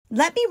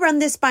"Let me run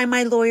this by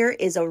my lawyer"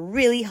 is a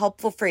really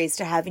helpful phrase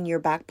to have in your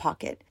back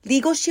pocket.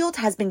 Legal Shield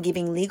has been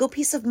giving legal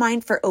peace of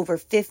mind for over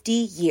 50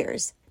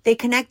 years. They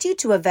connect you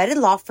to a vetted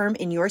law firm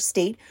in your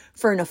state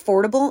for an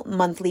affordable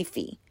monthly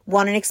fee.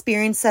 Want an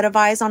experienced set of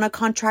eyes on a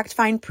contract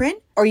fine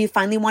print? Or you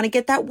finally want to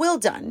get that will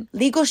done?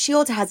 Legal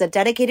Shield has a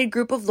dedicated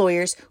group of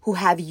lawyers who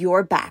have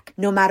your back,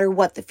 no matter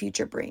what the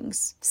future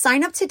brings.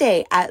 Sign up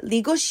today at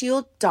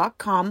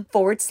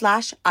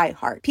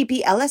LegalShield.com/iHeart.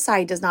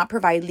 PPLSI does not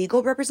provide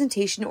legal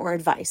representation or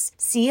advice.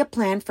 See a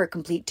plan for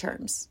complete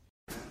terms.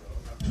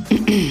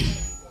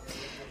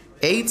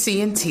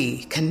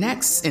 AT&T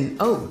connects an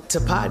ode to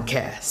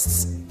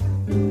podcasts.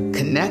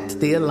 Connect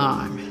the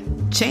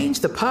alarm. Change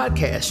the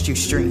podcast you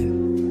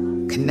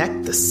stream.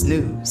 Connect the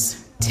snooze.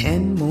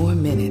 10 more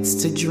minutes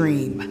to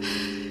dream.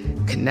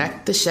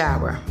 Connect the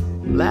shower.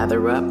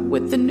 Lather up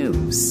with the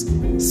news.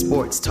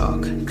 Sports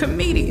talk,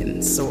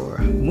 comedians, or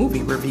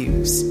movie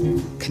reviews.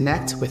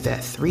 Connect with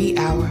that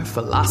 3-hour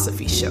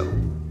philosophy show.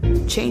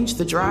 Change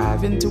the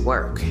drive into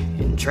work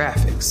in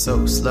traffic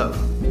so slow.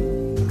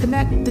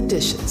 Connect the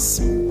dishes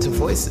to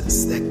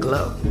voices that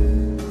glow.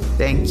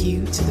 Thank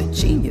you to the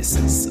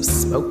geniuses of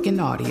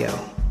spoken audio.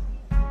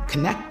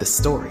 Connect the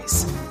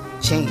stories.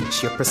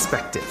 Change your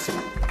perspective.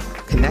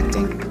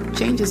 Connecting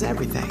changes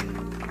everything.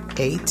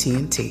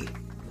 AT&T.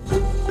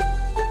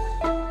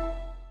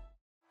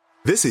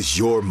 This is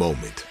your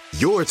moment,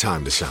 your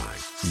time to shine,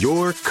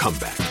 your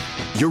comeback.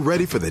 You're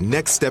ready for the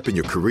next step in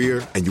your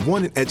career, and you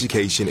want an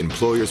education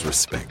employers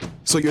respect.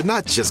 So you're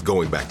not just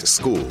going back to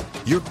school,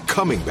 you're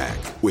coming back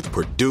with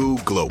Purdue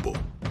Global.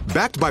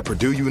 Backed by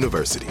Purdue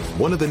University,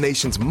 one of the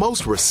nation's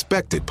most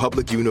respected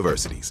public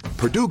universities,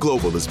 Purdue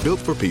Global is built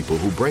for people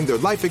who bring their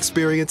life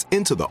experience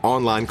into the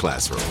online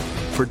classroom.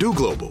 Purdue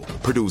Global,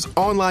 Purdue's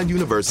online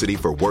university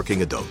for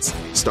working adults.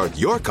 Start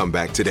your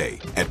comeback today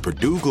at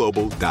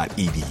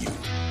purdueglobal.edu.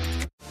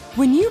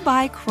 When you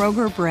buy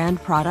Kroger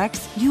brand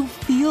products, you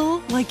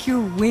feel like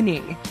you're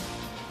winning.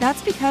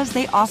 That's because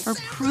they offer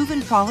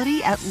proven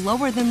quality at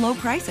lower than low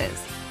prices.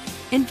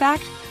 In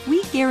fact,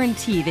 we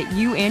guarantee that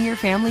you and your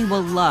family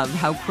will love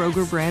how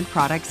Kroger brand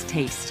products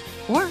taste,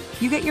 or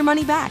you get your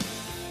money back.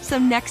 So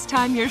next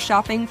time you're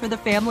shopping for the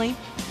family,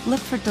 look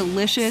for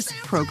delicious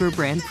Kroger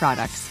brand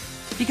products,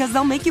 because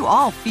they'll make you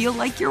all feel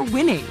like you're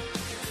winning.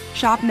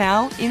 Shop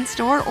now,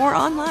 in-store, or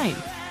online.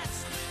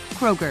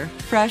 Kroger,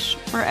 fresh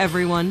for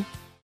everyone.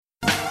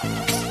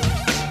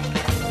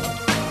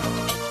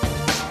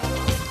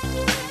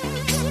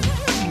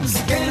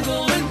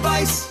 Scandal and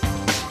vice,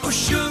 or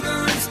sugar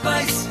and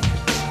spice.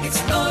 It's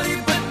naughty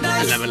but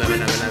nice.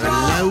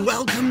 Hello.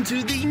 Welcome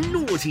to the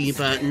Naughty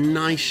But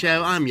Nice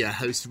Show. I'm your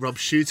host, Rob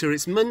Shooter.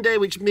 It's Monday,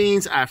 which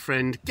means our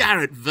friend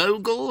Garrett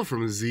Vogel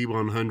from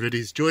Z100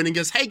 is joining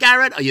us. Hey,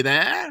 Garrett, are you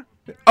there?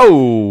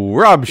 Oh,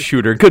 Rob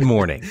Shooter, good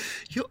morning.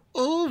 You're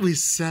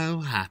always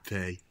so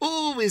happy.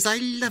 Always. I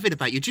love it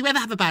about you. Do you ever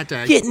have a bad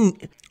day?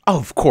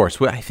 Of course.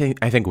 Well, I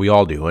think we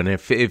all do. And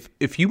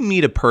if you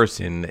meet a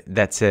person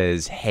that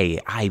says, "Hey,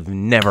 I've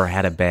never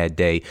had a bad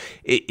day,"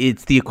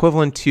 it's the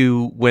equivalent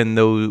to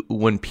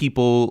when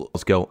people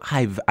go,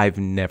 "I've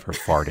never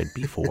farted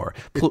before."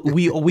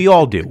 We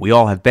all do. We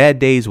all have bad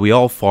days. We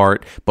all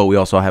fart, but we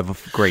also have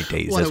great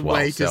days as well.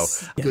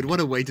 Good. What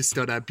a way to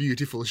start our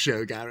beautiful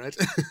show, Garrett.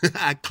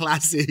 Our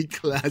classy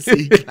show.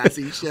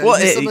 Well,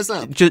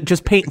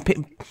 just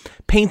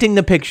painting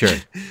the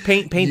picture.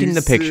 Painting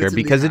the picture,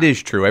 because it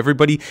is true.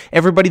 Everybody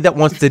that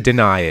wants to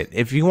deny it,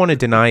 if you want to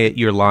deny it,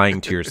 you're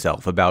lying to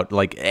yourself about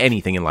like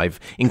anything in life,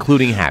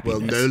 including happiness.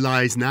 Well, no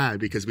lies now,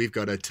 because we've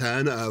got a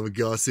ton of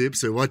gossip.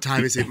 So what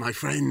time is it, my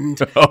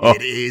friend?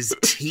 It is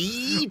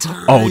tea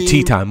time. Oh,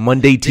 tea time.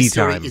 Monday tea this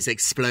story time. is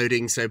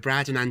exploding. So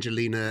Brad and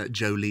Angelina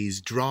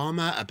Jolie's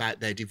drama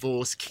about their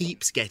divorce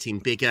keeps getting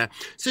bigger.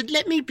 So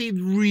let me be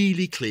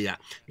really clear.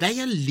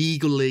 They are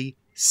legally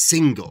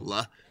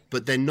single,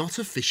 but they're not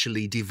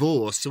officially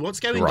divorced. So what's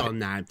going on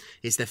now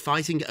is they're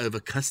fighting over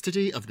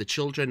custody of the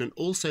children and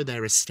also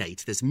their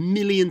estate. There's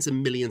millions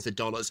and millions of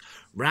dollars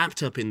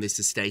wrapped up in this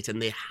estate,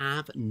 and they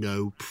have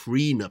no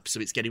prenup. So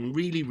it's getting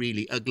really,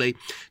 really ugly.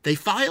 They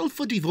filed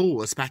for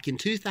divorce back in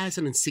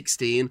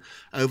 2016,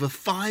 over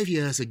 5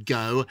 years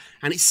ago,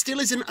 and it still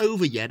isn't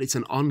over yet. It's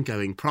an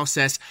ongoing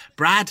process.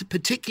 Brad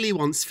particularly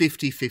wants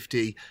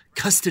 50-50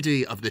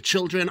 custody of the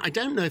children. I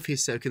don't know if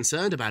he's so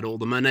concerned about all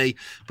the money,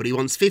 but he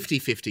wants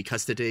 50-50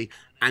 custody.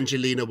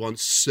 Angelina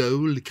wants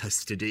sole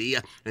custody.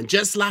 And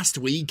just last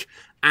week,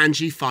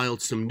 Angie filed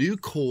some new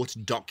court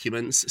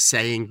documents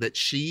saying that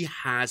she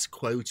has,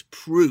 quote,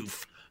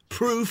 proof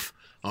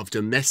of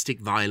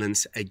domestic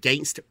violence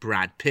against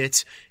Brad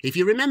Pitt. If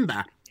you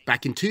remember,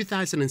 back in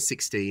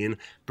 2016,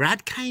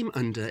 Brad came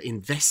under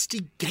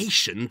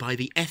investigation by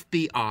the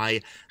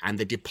FBI and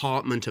the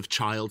Department of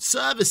Child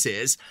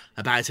Services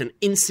about an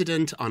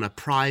incident on a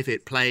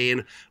private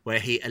plane where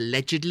he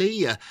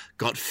allegedly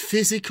got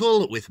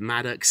physical with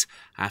Maddox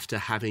after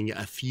having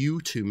a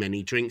few too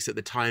many drinks. At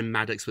the time,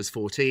 Maddox was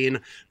 14.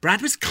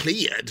 Brad was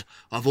cleared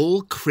of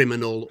all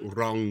criminal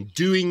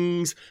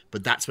wrongdoings,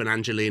 but that's when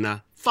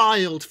Angelina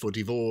filed for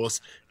divorce.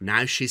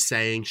 Now she's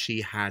saying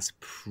she has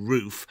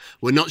proof.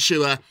 We're not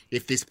sure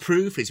if this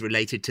proof is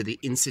related to the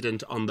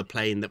incident on the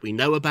plane that we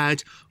know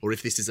about, or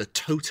if this is a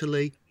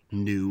totally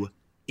new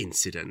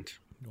incident.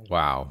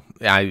 Wow.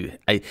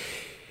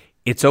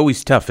 It's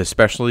always tough,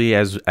 especially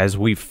as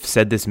we've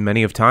said this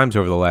many of times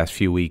over the last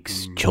few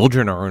weeks.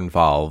 Children are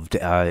involved.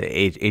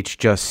 It's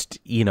just,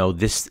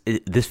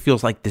 this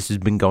feels like this has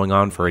been going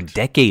on for a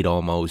decade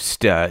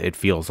almost. It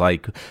feels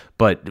like,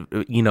 but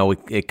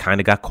it kind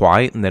of got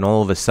quiet, and then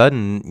all of a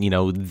sudden,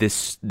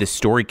 this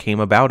story came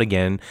about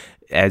again,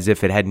 as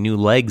if it had new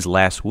legs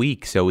last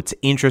week. So it's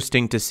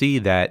interesting to see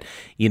that,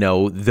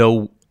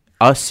 though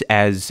us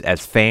as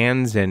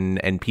fans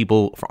and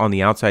people on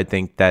the outside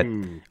think that,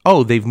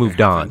 they've moved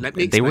on. Let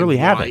me explain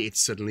why it's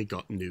suddenly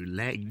got new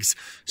legs.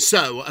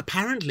 So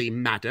apparently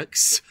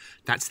Maddox,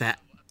 that's their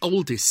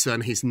oldest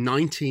son, he's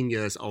 19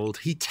 years old,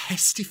 he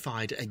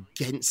testified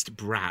against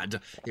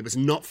Brad. It was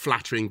not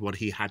flattering what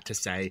he had to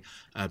say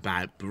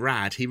about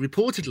Brad. He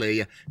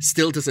reportedly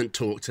still doesn't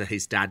talk to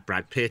his dad,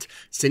 Brad Pitt,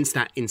 since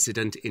that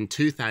incident in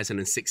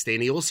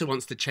 2016. He also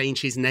wants to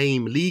change his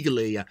name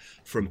legally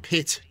from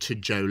Pitt to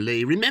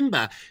Jolie.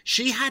 Remember,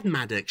 she had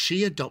Maddox.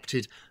 She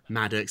adopted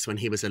Maddox when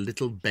he was a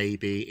little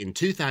baby in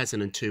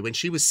 2002 when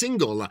she was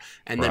single,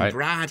 and then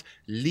Brad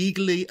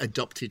legally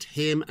adopted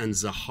him and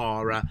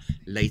Zahara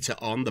later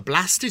on. The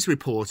Blast is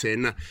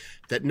reporting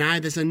that now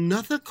there's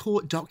another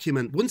court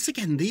document. Once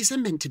again, these are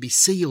meant to be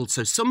sealed,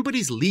 so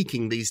somebody's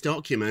leaking these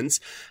documents.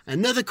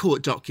 Another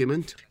court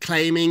document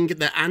claiming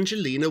that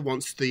Angelina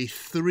wants the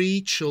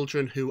 3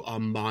 children who are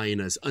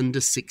minors,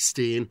 under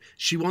 16.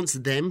 She wants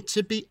them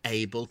to be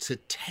able to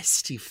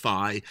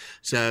testify.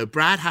 So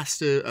Brad has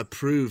to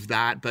approve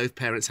that. Both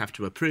parents have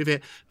to approve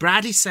it.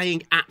 Brad is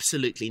saying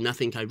absolutely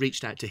nothing. I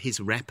reached out to his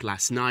rep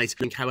last night.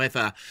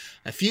 However,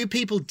 a few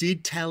people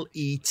did tell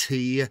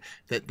E.T.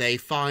 that they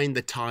find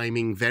the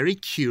timing very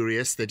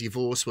curious. The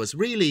divorce was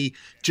really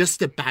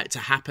just about to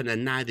happen,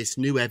 and now this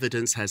new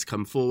evidence has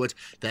come forward.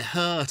 They're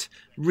hurt,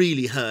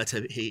 really hurt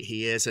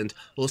he is, and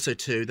also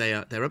too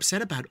they're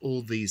upset about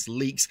all these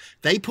leaks.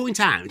 They point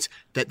out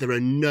that there are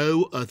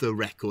no other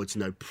records,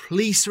 no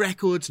police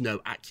records,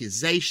 no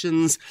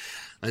accusations,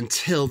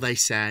 until they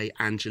say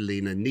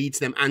Angelina needs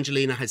them.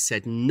 Angelina has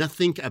said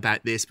nothing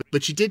about this,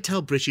 but she did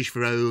tell British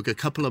Vogue a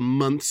couple of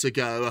months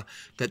ago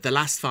that the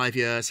last 5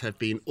 years have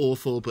been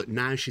awful, but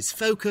now she's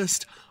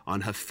focused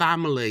on her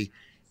family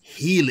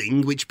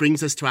healing, which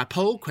brings us to our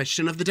poll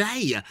question of the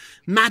day.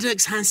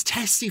 Maddox has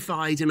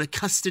testified in a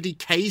custody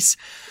case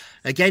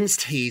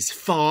against his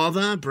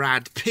father,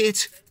 Brad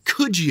Pitt.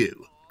 Could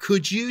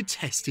you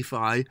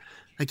testify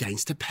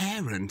against a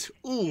parent?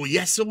 Oh,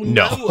 yes or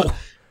no?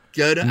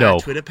 Go to our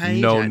Twitter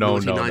page at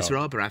Naughty Nice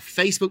Rob, or our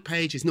Facebook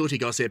page is Naughty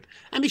Gossip,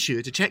 and be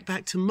sure to check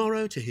back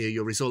tomorrow to hear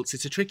your results.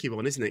 It's a tricky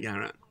one, isn't it,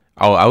 Garrett?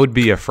 Oh, I would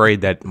be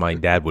afraid that my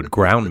dad would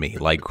ground me,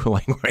 like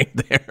right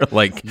there.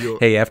 Like,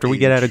 hey, after we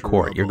get out of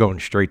court, you're going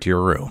straight to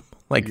your room.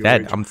 Like,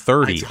 Dad, I'm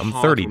 30. I'm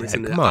 30,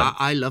 Dad. Come on.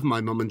 I love my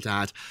mum and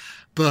dad,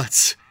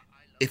 but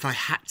if I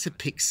had to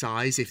pick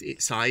sides, if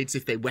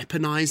they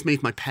weaponized me,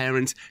 if my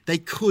parents, they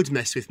could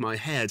mess with my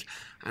head.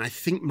 And I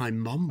think my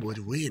mum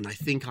would win. I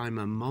think I'm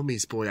a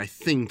mommy's boy. I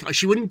think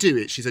she wouldn't do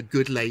it. She's a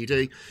good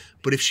lady.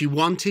 But if she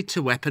wanted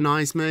to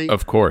weaponize me,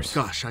 of course.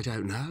 Gosh, I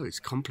don't know. It's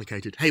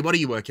complicated. Hey, what are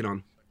you working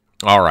on?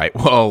 All right.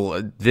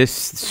 Well, this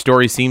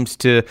story seems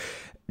to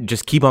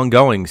just keep on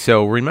going.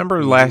 So remember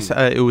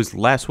it was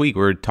last week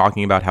we were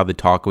talking about how the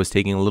talk was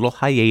taking a little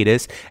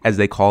hiatus, as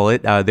they call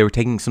it. They were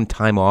taking some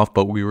time off,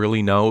 but we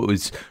really know it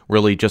was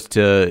really just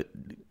to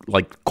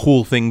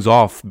cool things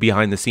off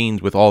behind the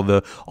scenes with all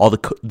the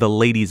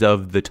ladies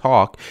of the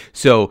talk.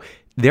 So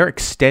they're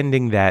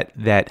extending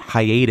that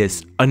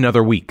hiatus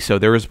another week. So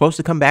they were supposed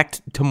to come back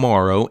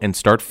tomorrow and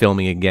start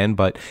filming again,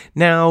 but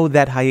now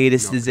that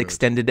hiatus is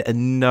extended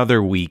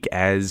another week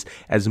as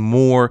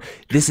more.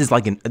 This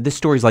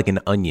story's like an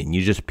onion.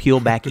 You just peel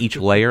back each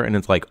layer, and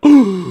it's like.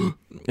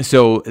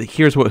 So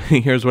here's what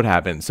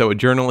happened. So a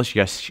journalist,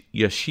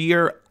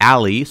 Yashir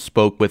Ali,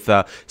 spoke with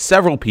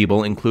several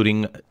people,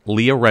 including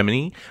Leah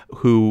Remini,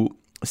 who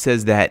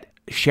says that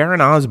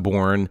Sharon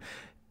Osbourne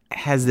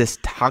has this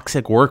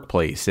toxic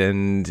workplace,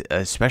 and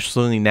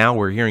especially now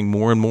we're hearing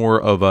more and more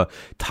of a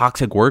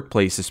toxic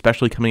workplace,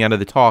 especially coming out of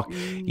the talk.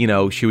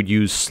 She would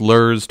use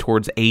slurs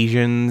towards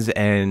Asians,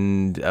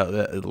 and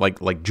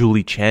like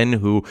Julie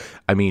Chen,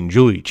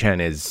 Julie Chen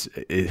is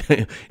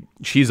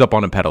she's up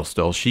on a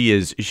pedestal. She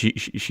is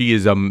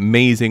an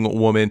amazing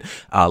woman.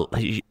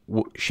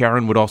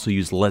 Sharon would also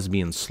use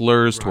lesbian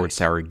slurs towards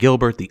Sarah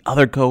Gilbert, the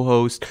other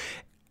co-host.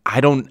 I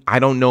don't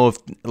know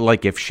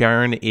if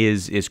Sharon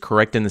is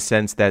correct in the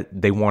sense that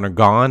they want her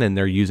gone and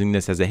they're using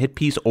this as a hit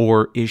piece,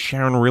 or is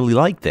Sharon really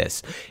like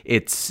this?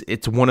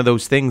 It's one of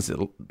those things,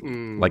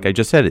 like I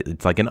just said,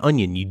 it's like an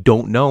onion. You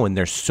don't know, and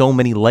there's so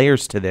many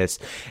layers to this,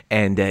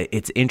 and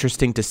it's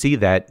interesting to see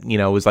that,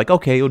 it was like,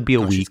 okay, it would be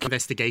a week.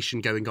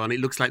 Investigation going on. It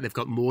looks like they've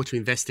got more to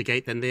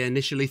investigate than they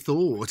initially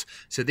thought.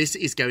 So this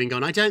is going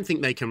on. I don't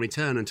think they can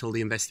return until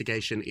the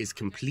investigation is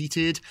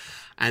completed.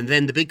 And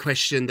then the big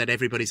question that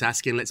everybody's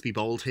asking, let's be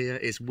bold here,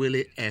 is will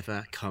it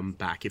ever come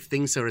back? If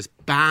things are as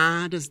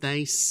bad as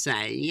they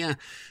say,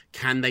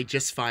 can they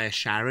just fire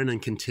Sharon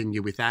and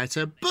continue without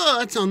her?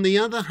 But on the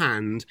other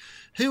hand,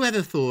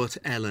 whoever thought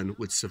Ellen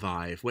would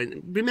survive?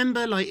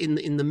 Remember, like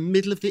in the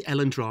middle of the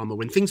Ellen drama,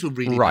 when things were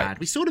really bad,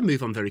 we sort of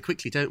move on very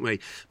quickly, don't we?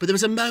 But there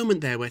was a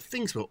moment there where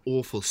things were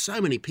awful.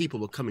 So many people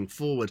were coming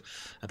forward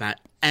about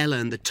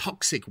Ellen, the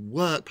toxic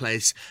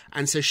workplace,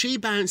 and so she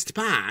bounced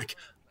back.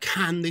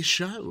 Can this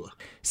show?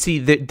 See,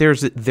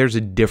 there's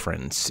a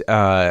difference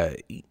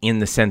in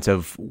the sense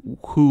of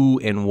who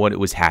and what it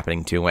was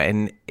happening to,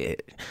 and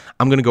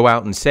I'm going to go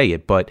out and say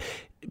it, but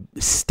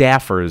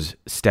staffers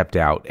stepped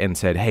out and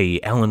said, "Hey,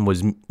 Ellen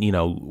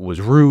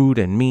was rude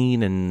and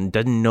mean and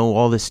doesn't know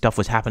all this stuff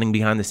was happening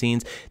behind the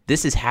scenes."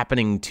 This is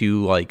happening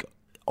to like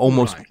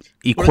almost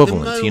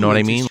equivalent. You know what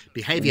I mean?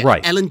 Behavior.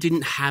 Right. Ellen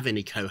didn't have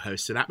any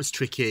co-hosts, so that was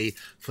tricky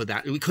for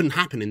that. It couldn't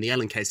happen in the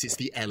Ellen case. It's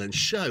the Ellen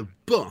show,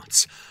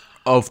 but.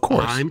 Of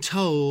course. I'm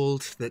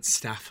told that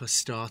staff are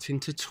starting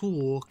to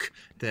talk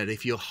that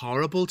if you're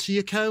horrible to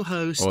your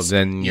co-hosts, well,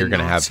 then you're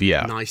going to have,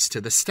 nice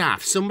to the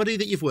staff. Somebody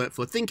that you've worked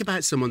for, think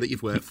about someone that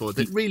you've worked for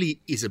that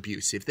really is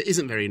abusive, that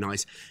isn't very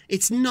nice.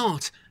 It's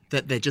not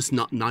that they're just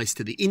not nice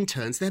to the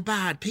interns. They're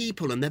bad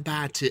people and they're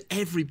bad to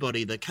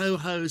everybody, the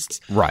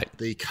co-hosts,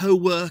 the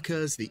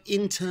co-workers, the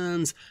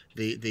interns,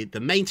 the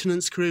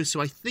maintenance crew.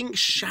 So I think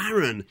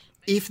Sharon,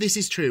 if this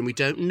is true, and we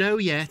don't know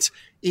yet,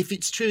 if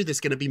it's true, there's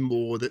going to be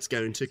more that's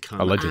going to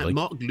come. Allegedly.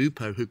 Mark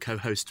Lupo, who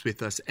co-hosts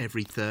with us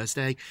every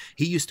Thursday,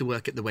 he used to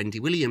work at the Wendy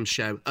Williams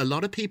show. A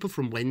lot of people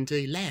from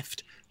Wendy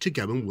left to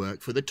go and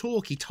work for The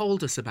Talk. He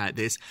told us about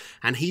this,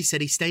 and he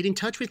said he stayed in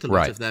touch with a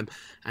lot of them,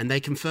 and they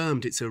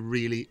confirmed it's a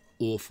really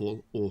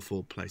awful,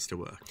 awful place to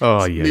work.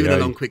 Oh, yeah. Moving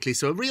along quickly.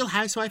 So a Real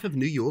Housewife of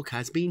New York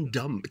has been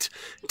dumped.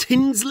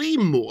 Tinsley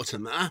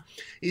Mortimer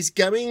is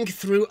going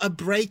through a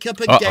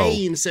breakup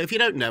again. So if you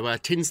don't know her,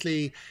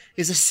 Tinsley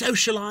is a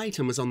socialite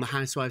and was on The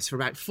Housewives for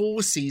about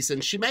 4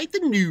 seasons. She made the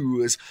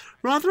news,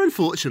 rather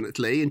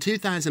unfortunately, in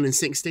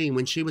 2016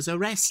 when she was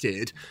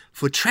arrested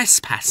for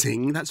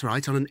trespassing, that's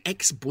right, on an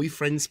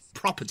ex-boyfriend's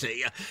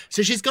property.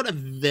 So she's got a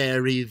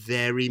very,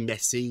 very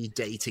messy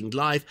dating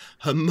life.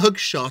 Her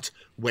mugshot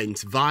went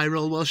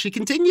viral while she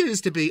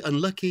continues to be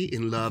unlucky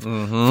in love.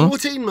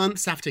 14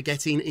 months after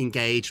getting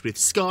engaged with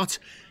Scott,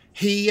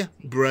 he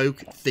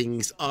broke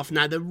things off.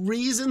 Now, the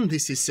reason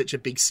this is such a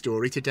big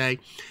story today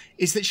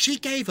is that she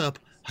gave up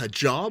her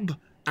job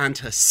and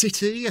her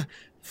city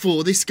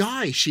for this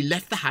guy. She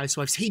left the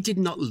Housewives. He did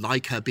not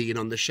like her being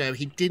on the show.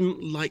 He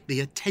didn't like the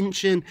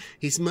attention.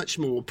 He's much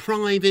more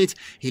private.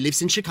 He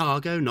lives in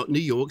Chicago, not New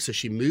York, so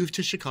she moved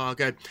to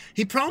Chicago.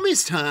 He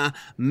promised her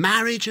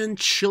marriage and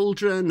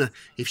children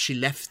if she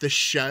left the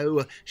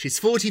show. She's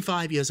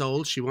 45 years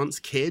old. She wants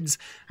kids.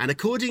 And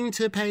according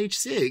to Page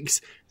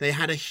Six, they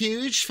had a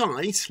huge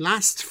fight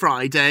last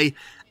Friday,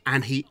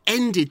 and he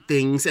ended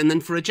things. And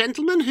then for a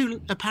gentleman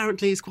who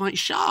apparently is quite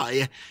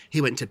shy,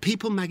 he went to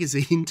People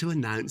magazine to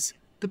announce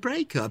the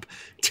breakup.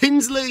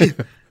 Tinsley,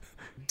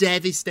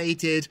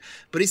 devastated,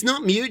 but it's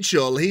not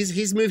mutual.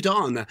 He's moved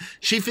on.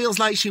 She feels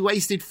like she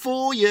wasted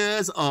 4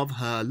 years of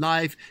her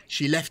life.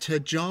 She left her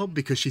job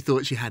because she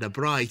thought she had a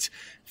bright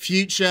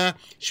future.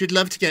 She'd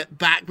love to get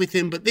back with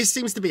him, but this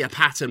seems to be a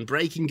pattern: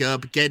 breaking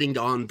up, getting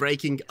on,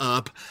 breaking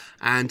up.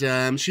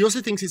 And she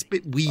also thinks it's a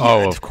bit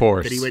weird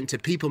that he went to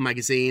People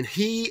magazine.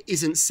 He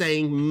isn't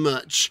saying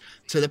much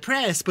to the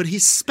press, but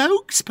his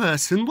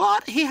spokesperson,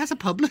 he has a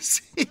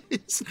publicist.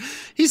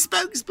 His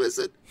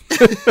spokesperson.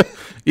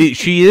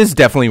 She is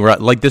definitely right.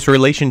 Like, this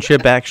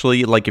relationship,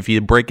 actually, like, if you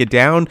break it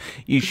down,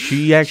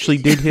 she actually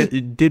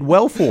did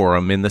well for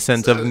him in the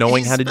sense of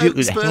knowing how to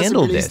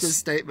handle this. A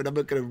statement. I'm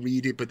not going to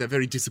read it, but they're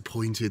very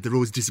disappointed. They're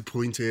always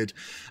disappointed,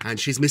 and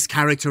she's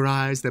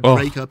mischaracterized their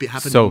breakup. It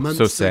happened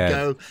months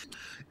ago.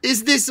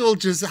 Is this all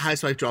just a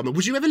housewife drama?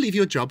 Would you ever leave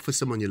your job for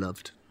someone you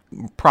loved?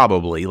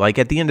 Probably. Like,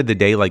 at the end of the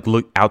day, like,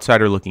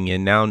 outsider looking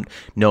in now,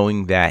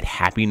 knowing that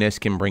happiness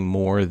can bring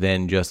more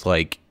than just,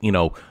 like,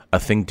 a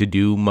thing to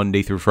do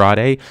Monday through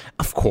Friday.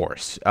 Of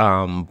course.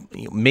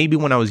 Maybe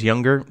when I was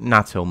younger,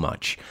 not so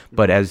much.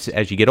 But as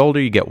you get older,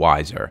 you get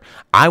wiser.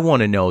 I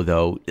want to know,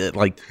 though,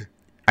 like,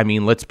 I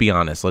mean, let's be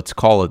honest. Let's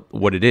call it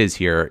what it is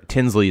here.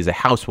 Tinsley is a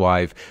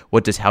housewife.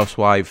 What does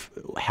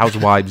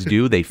housewives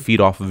do? They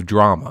feed off of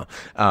drama,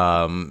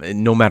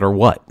 no matter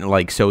what.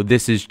 Like, so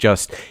this is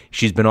just,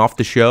 she's been off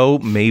the show.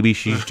 Maybe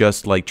she's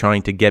just like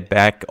trying to get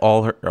back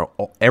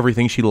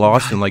everything she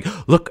lost. And like,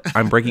 look,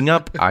 I'm breaking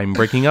up. I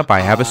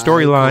have a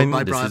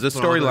storyline. This is a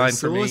storyline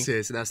for me.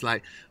 And that's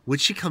like, would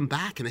she come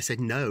back? And they said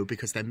no,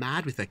 because they're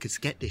mad with her. Because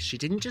get this, she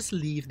didn't just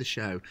leave the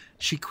show.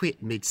 She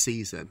quit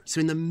mid-season. So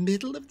in the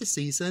middle of the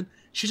season,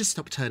 she just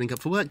stopped turning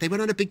up for work. They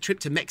went on a big trip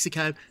to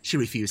Mexico. She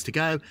refused to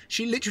go.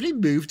 She literally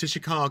moved to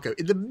Chicago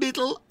in the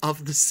middle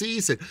of the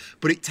season.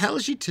 But it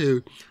tells you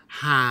too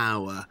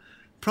how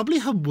probably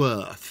her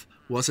worth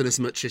wasn't as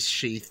much as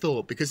she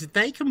thought, because if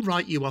they can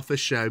write you off a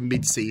show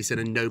mid-season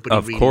and nobody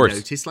really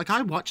noticed, like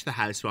I watched The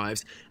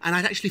Housewives and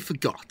I'd actually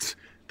forgot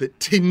that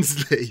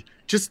Tinsley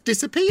just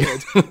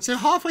disappeared. So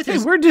halfway through,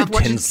 hey, where did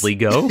Tinsley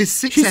go? She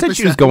said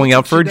she was going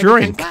out for a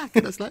drink. Back,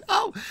 and I was like,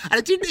 oh, and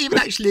I didn't even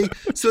actually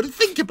sort of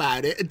think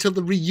about it until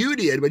the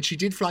reunion, when she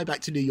did fly back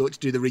to New York to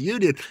do the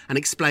reunion and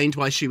explained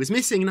why she was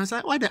missing. And I was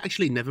like, oh, I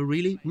actually never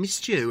really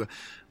missed you.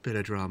 Bit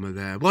of drama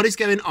there. What is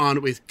going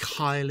on with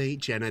Kylie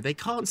Jenner? They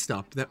can't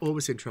stop. They're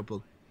always in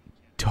trouble.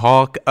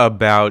 Talk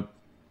about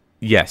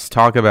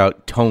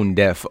tone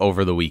deaf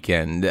over the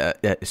weekend.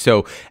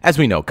 So, as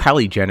we know,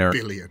 Kylie Jenner,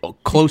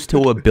 close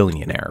to a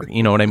billionaire.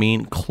 You know what I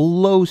mean?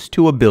 Close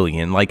to a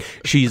billion. Like,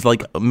 she's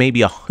like maybe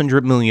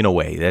 100 million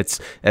away.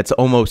 That's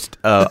almost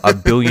a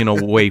billion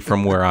away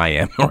from where I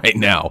am right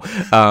now.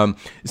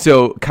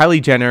 So,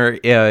 Kylie Jenner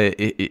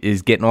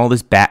is getting all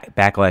this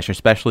backlash,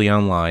 especially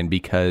online,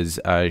 because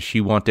she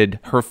wanted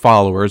her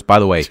followers, by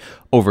the way,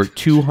 over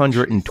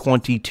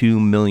 222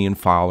 million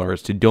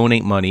followers, to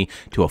donate money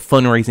to a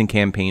fundraising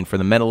campaign for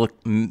the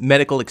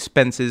medical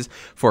expenses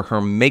for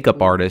her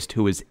makeup artist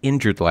who was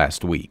injured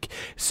last week.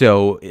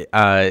 So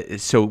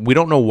we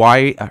don't know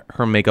why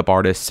her makeup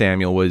artist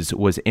Samuel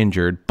was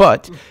injured,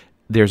 but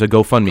there's a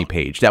GoFundMe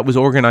page that was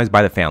organized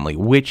by the family,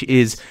 which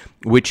is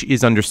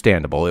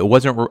understandable. It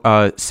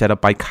wasn't set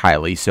up by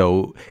Kylie,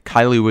 so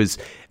Kylie was.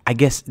 I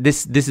guess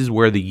this is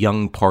where the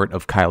young part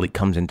of Kylie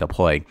comes into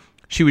play.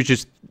 She was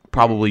just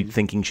probably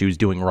thinking she was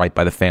doing right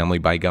by the family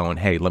by going,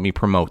 hey, let me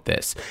promote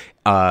this.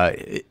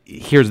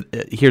 Here's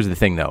the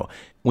thing, though.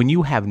 When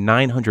you have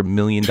 $900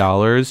 million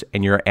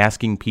and you're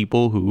asking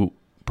people who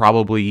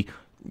probably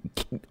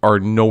are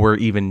nowhere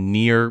even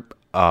near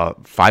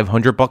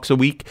 $500 a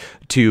week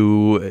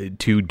to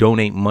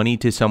donate money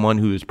to someone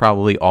who is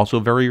probably also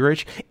very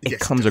rich, it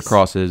comes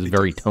across as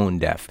very tone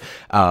deaf.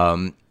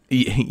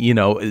 You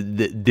know,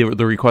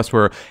 the requests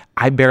were,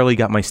 I barely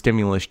got my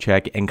stimulus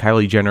check, and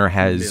Kylie Jenner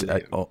has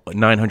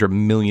 $900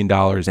 million,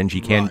 and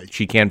she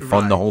can't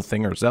fund the whole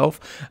thing herself.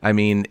 I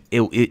mean,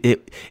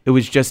 it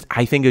was just,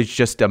 I think it's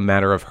just a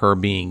matter of her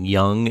being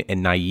young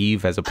and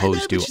naive, as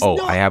opposed to,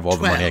 I have all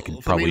the money, I can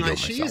probably do it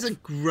myself. She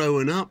isn't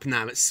growing up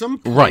now. At some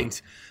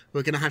point,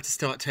 we're going to have to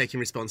start taking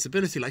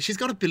responsibility. Like, she's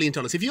got $1 billion.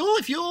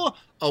 If you're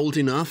old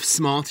enough,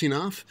 smart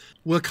enough,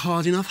 work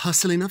hard enough,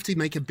 hustle enough to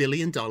make $1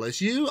 billion,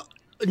 you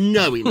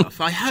know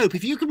enough. I hope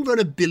if you can run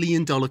 $1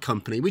 billion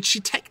company, which she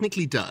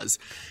technically does,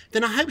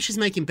 then I hope she's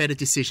making better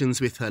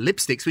decisions with her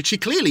lipsticks, which she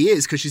clearly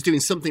is, because she's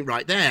doing something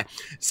right there.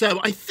 So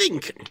I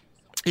think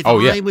if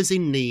I was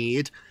in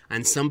need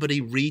and somebody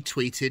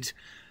retweeted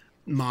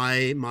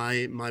my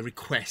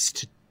request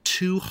to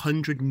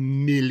 200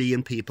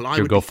 million people, I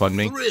would be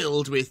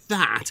thrilled with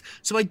that.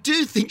 So I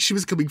do think she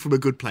was coming from a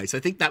good place. I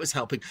think that was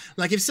helping.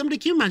 Like, if somebody,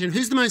 can you imagine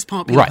who's the most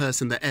popular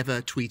person that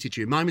ever tweeted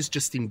you? Mine was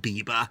Justin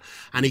Bieber,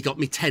 and he got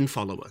me 10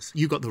 followers.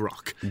 You got The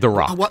Rock. The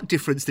Rock. What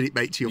difference did it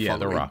make to your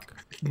following? The Rock.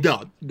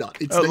 None.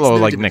 It's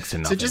like next to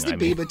nothing. So Justin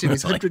Bieber, to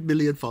his 100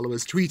 million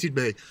followers, tweeted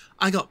me.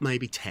 I got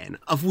maybe 10,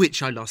 of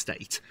which I lost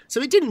 8.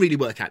 So it didn't really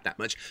work out that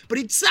much. But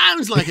it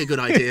sounds like a good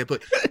idea.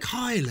 But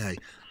Kylie,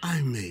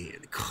 I mean,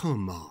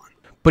 come on.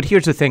 But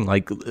here's the thing,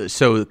 like,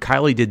 so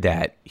Kylie did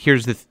that.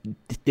 Here's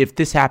if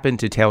this happened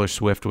to Taylor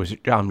Swift, which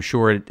I'm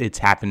sure it's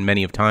happened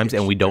many of times,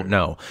 and we don't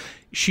know,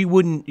 she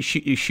would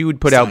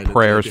put out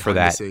prayers for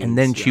that, and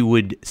then she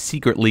would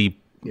secretly,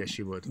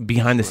 she would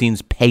behind the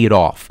scenes pay it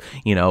off.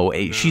 You know,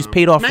 she's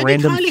paid off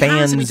random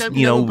fans,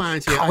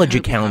 college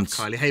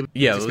accounts. Hey,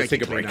 let's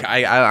take a break.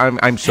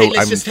 I'm so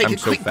let's just take a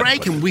quick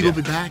break, and we will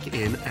be back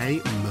in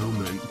a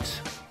moment.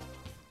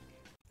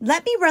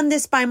 Let me run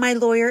this by my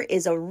lawyer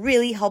is a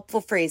really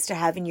helpful phrase to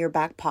have in your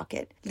back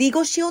pocket.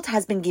 Legal Shield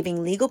has been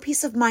giving legal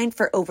peace of mind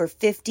for over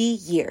 50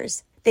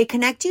 years. They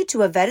connect you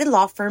to a vetted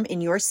law firm in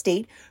your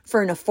state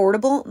for an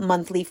affordable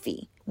monthly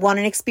fee. Want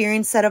an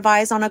experienced set of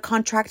eyes on a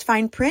contract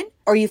fine print?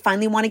 Or you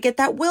finally want to get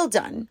that will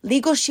done?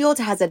 Legal Shield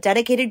has a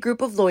dedicated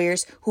group of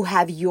lawyers who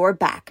have your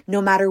back,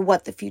 no matter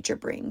what the future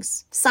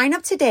brings. Sign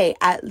up today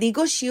at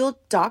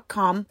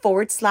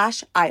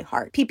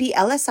LegalShield.com/iHeart.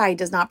 PPLSI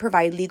does not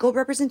provide legal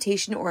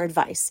representation or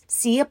advice.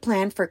 See a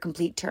plan for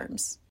complete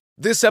terms.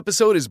 This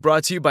episode is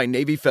brought to you by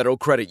Navy Federal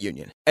Credit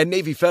Union. At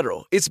Navy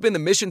Federal, it's been the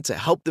mission to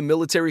help the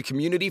military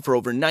community for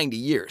over 90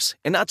 years.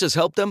 And not just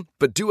help them,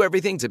 but do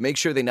everything to make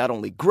sure they not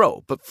only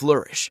grow, but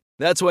flourish.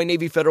 That's why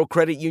Navy Federal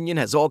Credit Union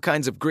has all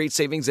kinds of great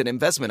savings and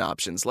investment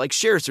options like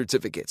share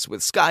certificates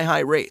with sky-high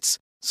rates.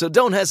 So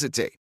don't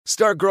hesitate.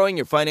 Start growing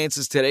your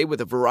finances today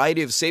with a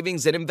variety of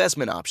savings and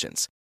investment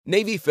options.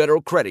 Navy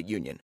Federal Credit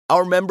Union.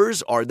 Our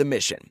members are the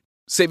mission.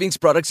 Savings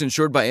products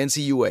insured by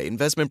NCUA.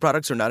 Investment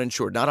products are not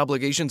insured, not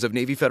obligations of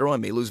Navy Federal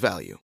and may lose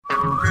value.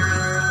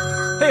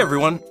 Hey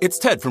everyone, it's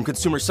Ted from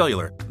Consumer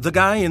Cellular, the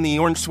guy in the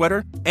orange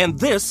sweater, and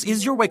this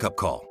is your wake-up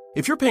call.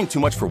 If you're paying too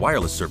much for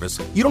wireless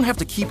service, you don't have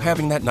to keep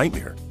having that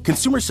nightmare.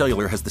 Consumer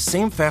Cellular has the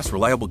same fast,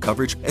 reliable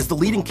coverage as the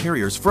leading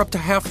carriers for up to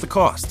half the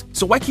cost.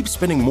 So why keep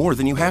spending more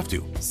than you have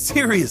to?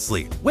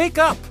 Seriously, wake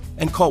up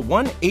and call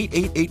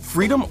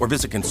 1-888-FREEDOM or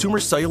visit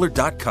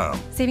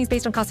consumercellular.com. Savings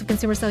based on cost of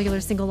Consumer Cellular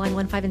single line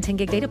 1, 5, and 10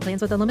 gig data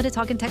plans with unlimited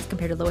talk and text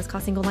compared to lowest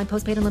cost single line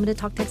postpaid unlimited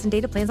talk, text, and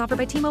data plans offered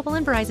by T-Mobile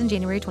and Verizon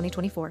January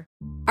 2024.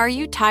 Are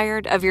you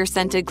tired of your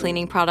scented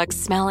cleaning products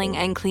smelling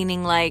and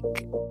cleaning like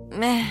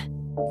meh?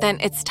 Then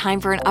it's time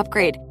for an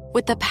upgrade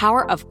with the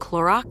power of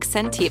Clorox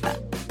Scentiva.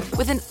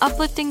 With an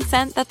uplifting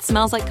scent that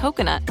smells like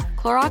coconut,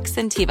 Clorox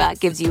Scentiva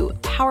gives you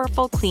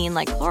powerful clean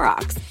like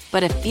Clorox,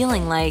 but a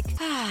feeling like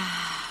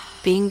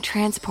being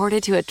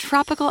transported to a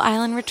tropical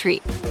island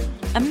retreat.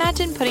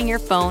 Imagine putting your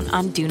phone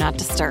on Do Not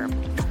Disturb,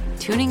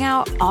 tuning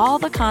out all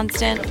the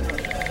constant,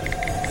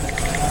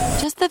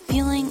 just the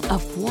feeling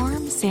of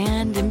warm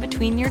sand in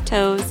between your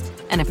toes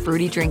and a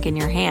fruity drink in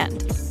your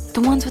hand. The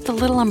ones with the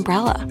little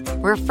umbrella.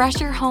 Refresh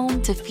your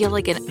home to feel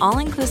like an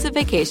all-inclusive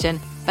vacation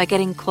by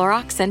getting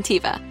Clorox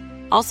Scentiva.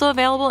 Also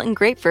available in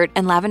grapefruit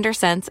and lavender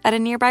scents at a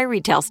nearby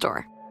retail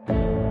store.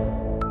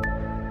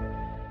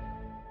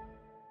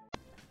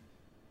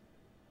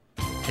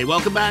 Hey,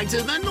 welcome back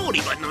to the Naughty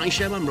But Nice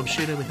Show. I'm Rob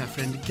Shooter with our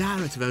friend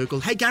Garrett Vogel.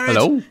 Hey, Garrett.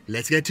 Hello.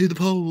 Let's get to the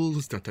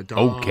polls. Da, da, da.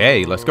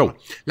 Okay, let's go.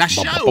 Last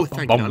show,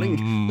 thank you,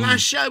 darling.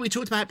 Last show, we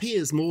talked about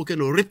Piers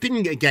Morgan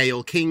ripping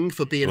Gayle King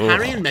for being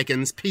Harry and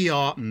Meghan's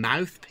PR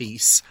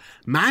mouthpiece.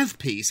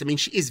 Mouthpiece. I mean,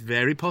 she is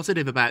very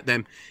positive about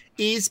them.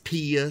 Is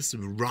Piers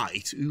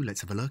right? Ooh,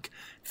 let's have a look.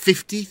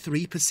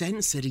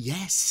 53% said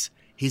yes.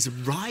 He's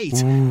right.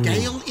 Ooh.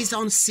 Gayle is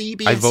on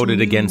CBS I voted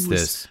News. against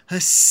this. Her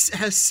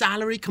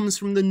salary comes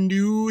from the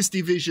news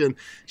division.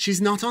 She's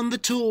not on the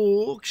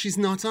talk. She's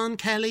not on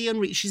Kelly and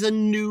Reed. She's a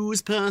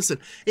news person.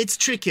 It's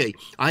tricky.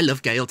 I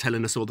love Gayle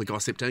telling us all the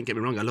gossip. Don't get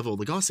me wrong. I love all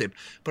the gossip.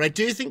 But I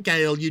do think,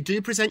 Gayle, you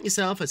do present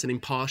yourself as an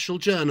impartial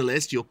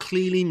journalist. You're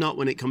clearly not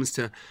when it comes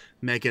to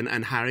Meghan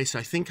and Harry. So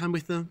I think I'm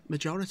with the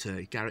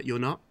majority. Garrett, you're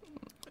not?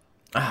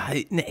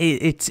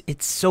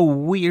 It's so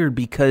weird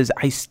because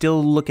I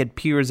still look at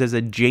Piers as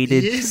a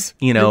jaded,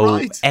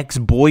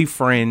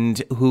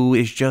 ex-boyfriend who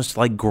is just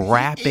like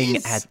grabbing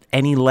at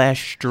any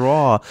last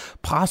straw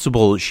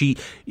possible. She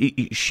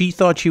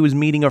thought she was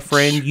meeting a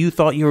friend. You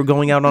thought you were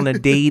going out on a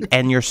date,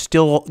 and you're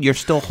still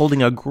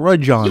holding a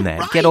grudge on that.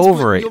 Right, get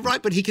over it. You're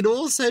right, but he can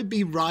also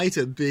be right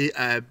and be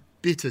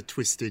bitter,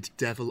 twisted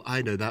devil.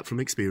 I know that from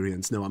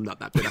experience. No, I'm not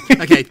that bitter.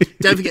 Okay,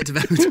 don't forget to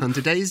vote on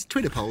today's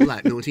Twitter poll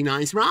at Naughty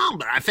Nice Round.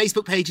 But our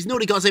Facebook page is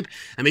Naughty Gossip,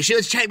 and be sure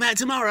to check back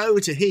tomorrow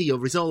to hear your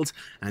results.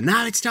 And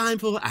now it's time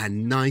for our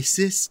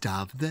nicest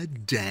of the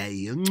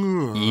day.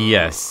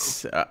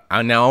 Yes.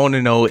 Now I want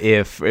to know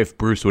if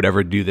Bruce would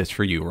ever do this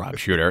for you, Rob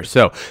Shooter.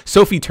 So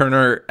Sophie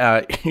Turner,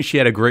 she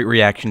had a great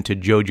reaction to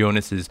Joe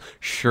Jonas's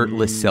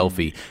shirtless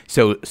selfie.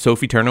 So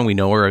Sophie Turner, we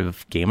know her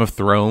of Game of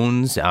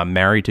Thrones,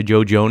 married to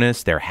Joe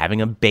Jonas. They're having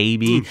a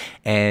baby,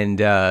 and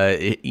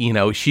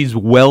she's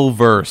well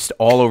versed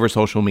all over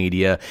social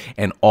media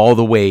and all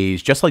the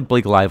ways, just like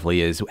Blake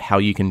Lively is, how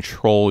you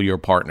control your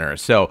partner.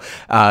 So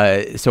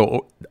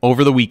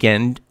over the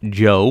weekend,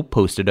 Joe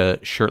posted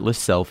a shirtless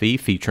selfie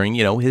featuring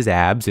his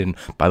abs, and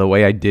by the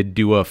way, I did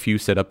do a few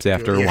sit-ups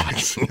after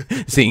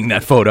seeing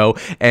that photo.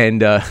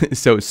 And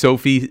so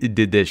Sophie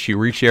did this. She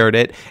reshared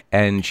it,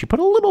 and she put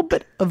a little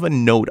bit of a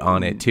note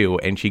on it too,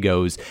 and she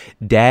goes,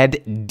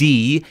 "Dad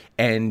D,"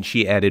 and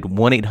she added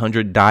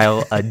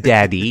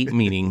 1-800-DIAL-A-DADDY,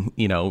 meaning,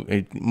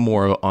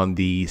 more on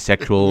the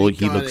sexual,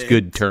 he looks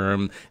good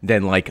term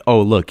than like,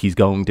 oh, look, he's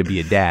going to be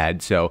a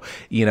dad. So,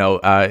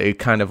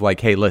 kind of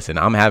like, hey, listen,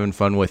 I'm having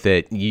fun with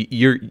it.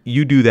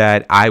 You do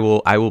that. I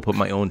will put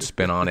my own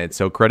spin on it.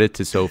 So credit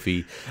to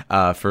Sophie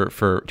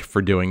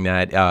for doing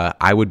that.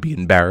 I would be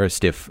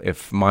embarrassed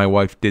if my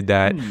wife did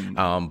that.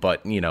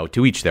 But,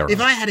 to each their own. If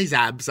I had his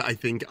abs, I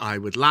think I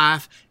would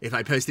laugh. If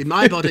I posted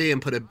my body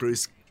and put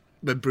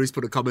when Bruce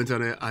put a comment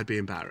on it, I'd be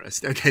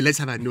embarrassed. Okay, let's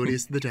have our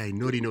naughtiest of the day.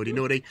 Naughty, naughty,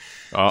 naughty.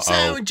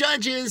 So,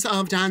 judges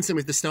of Dancing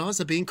with the Stars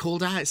are being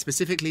called out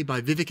specifically by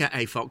Vivica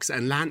A. Fox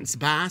and Lance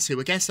Bass, who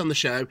were guests on the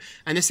show,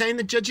 and they're saying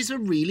the judges were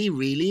really,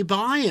 really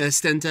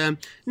biased and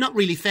not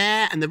really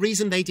fair. And the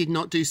reason they did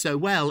not do so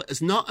well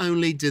is not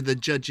only did the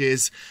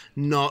judges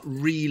not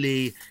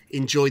really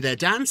enjoy their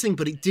dancing,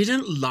 but it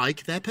didn't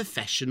like their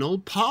professional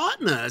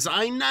partners.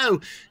 I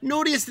know.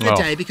 Naughtiest of the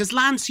day, because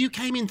Lance, you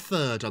came in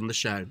third on the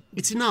show.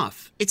 It's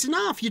enough.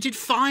 You did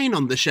fine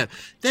on the show.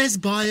 There's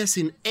bias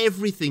in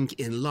everything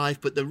in life,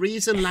 but the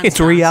reason Lance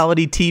it's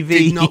reality TV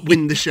did not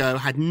win the show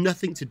had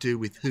nothing to do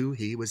with who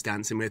he was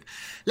dancing with.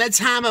 Let's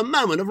have a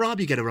moment of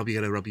Rob. You get a Rob.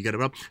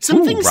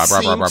 Some things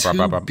seem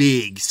too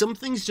big. Some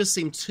things just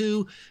seem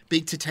too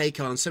big to take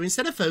on. So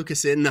instead of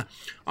focusing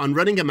on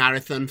running a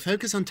marathon,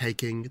 focus on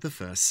taking the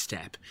first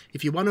step.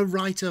 If you want to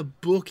write a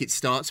book, it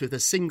starts with a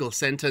single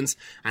sentence.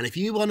 And if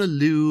you want to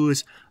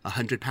lose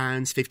 £100,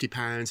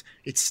 £50,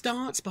 it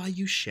starts by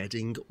you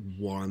shedding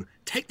one.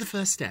 Take the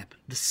first step,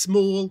 the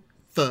small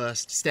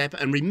first step.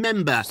 And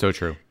remember, So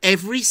true.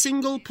 every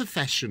single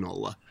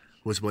professional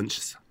was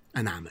once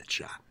an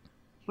amateur.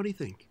 What do you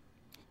think?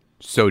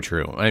 So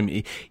true. I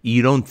mean,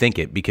 you don't think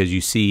it because you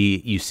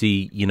see,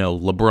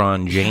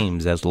 LeBron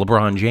James as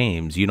LeBron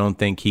James. You don't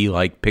think he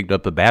picked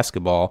up a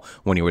basketball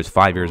when he was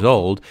 5 years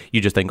old.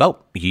 You just think,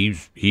 oh,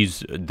 he's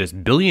this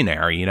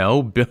billionaire.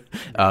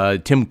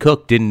 Tim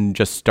Cook didn't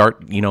just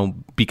start,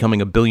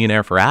 becoming a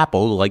billionaire for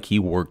Apple. He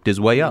worked his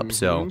way up.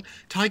 So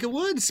Tiger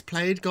Woods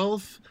played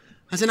golf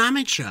as an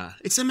amateur.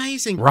 It's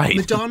amazing. Right.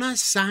 Madonna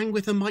sang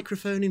with a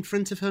microphone in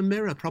front of her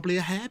mirror, probably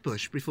a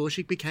hairbrush, before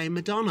she became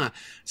Madonna.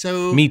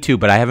 So me too,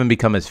 but I haven't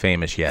become as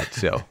famous yet.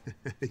 So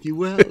you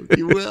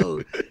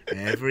will.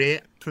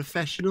 Every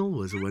professional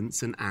was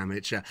once an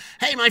amateur.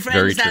 Hey, my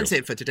friends, that's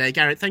it for today.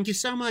 Garrett, thank you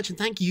so much, and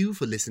thank you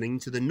for listening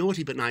to the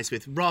Naughty But Nice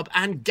with Rob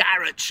and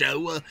Garrett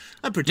show,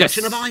 a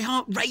production of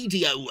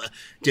iHeartRadio.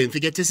 Don't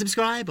forget to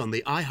subscribe on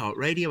the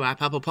iHeartRadio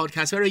app, Apple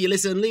Podcasts, wherever you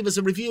listen. Leave us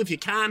a review if you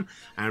can.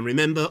 And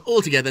remember,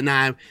 all together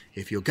now,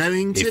 if you're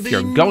going to be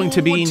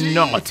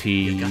naughty,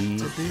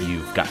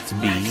 you've got to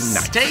be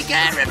nice. Take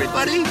care,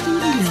 everybody.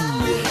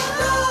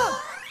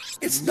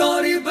 It's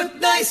Naughty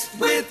But Nice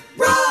with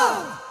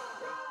Rob.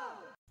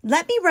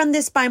 Let me run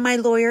this by my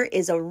lawyer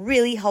is a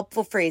really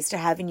helpful phrase to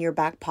have in your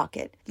back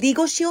pocket.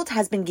 Legal Shield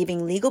has been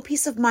giving legal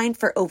peace of mind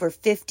for over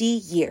 50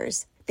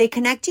 years. They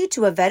connect you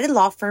to a vetted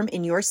law firm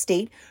in your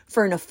state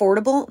for an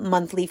affordable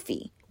monthly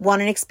fee.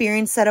 Want an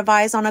experienced set of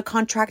eyes on a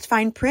contract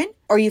fine print?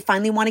 Or you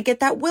finally want to get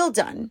that will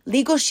done?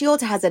 Legal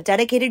Shield has a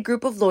dedicated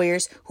group of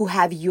lawyers who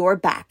have your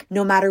back,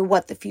 no matter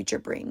what the future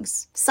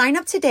brings. Sign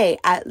up today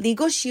at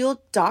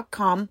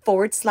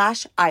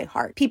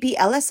LegalShield.com/iHeart.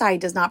 PPLSI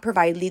does not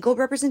provide legal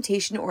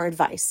representation or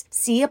advice.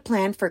 See a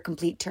plan for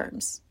complete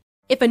terms.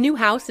 If a new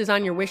house is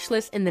on your wish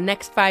list in the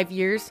next 5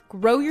 years,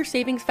 grow your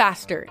savings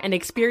faster and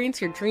experience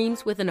your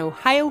dreams with an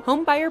Ohio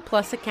Homebuyer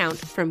Plus account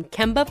from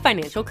Kemba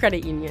Financial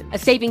Credit Union. A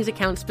savings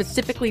account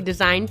specifically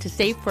designed to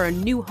save for a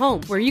new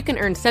home where you can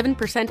earn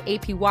 7%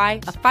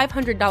 APY, a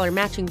 $500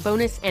 matching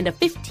bonus, and a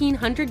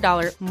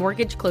 $1,500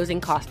 mortgage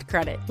closing cost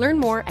credit. Learn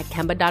more at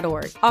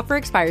Kemba.org. Offer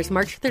expires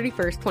March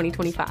 31st,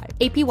 2025.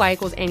 APY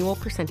equals annual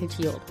percentage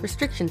yield.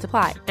 Restrictions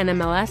apply.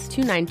 NMLS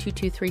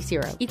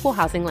 292230. Equal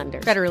housing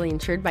lender. Federally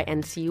insured by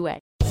NCUA.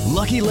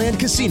 Lucky Land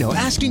Casino,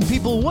 asking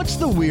people, what's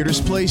the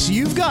weirdest place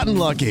you've gotten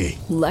lucky?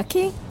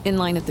 Lucky? In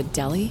line at the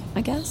deli,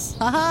 I guess?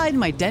 Aha, in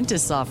my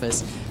dentist's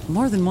office.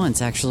 More than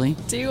once, actually.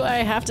 Do I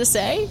have to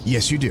say?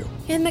 Yes, you do.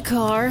 In the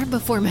car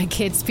before my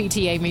kids'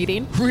 PTA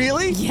meeting.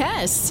 Really?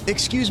 Yes.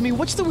 Excuse me,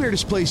 what's the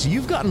weirdest place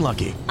you've gotten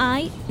lucky?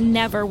 I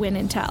never win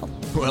and tell.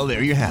 Well,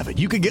 there you have it.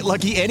 You can get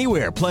lucky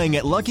anywhere, playing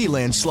at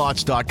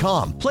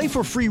LuckyLandSlots.com. Play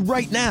for free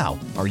right now.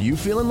 Are you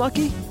feeling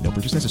lucky? No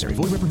purchase necessary.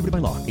 Void where prohibited by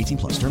law.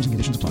 18+. Terms and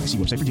conditions apply. See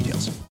website for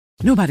details.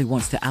 Nobody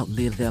wants to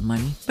outlive their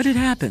money, but it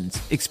happens,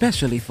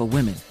 especially for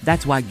women.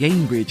 That's why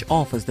Gainbridge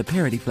offers the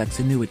Parity Flex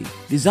annuity,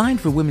 designed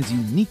for women's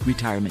unique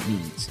retirement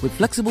needs. With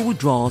flexible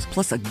withdrawals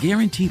plus a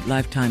guaranteed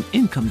lifetime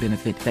income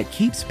benefit that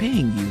keeps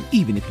paying you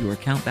even if your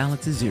account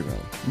balance is zero.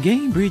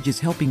 Gainbridge is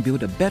helping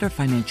build a better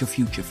financial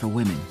future for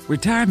women.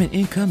 Retirement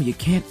income you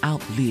can't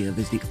outlive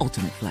is the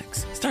ultimate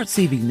flex. Start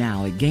saving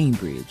now at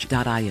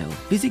Gainbridge.io.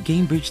 Visit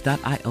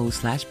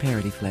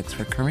Gainbridge.io/ParityFlex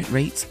for current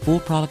rates,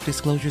 full product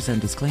disclosures and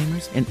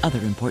disclaimers, and other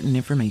important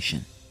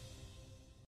information.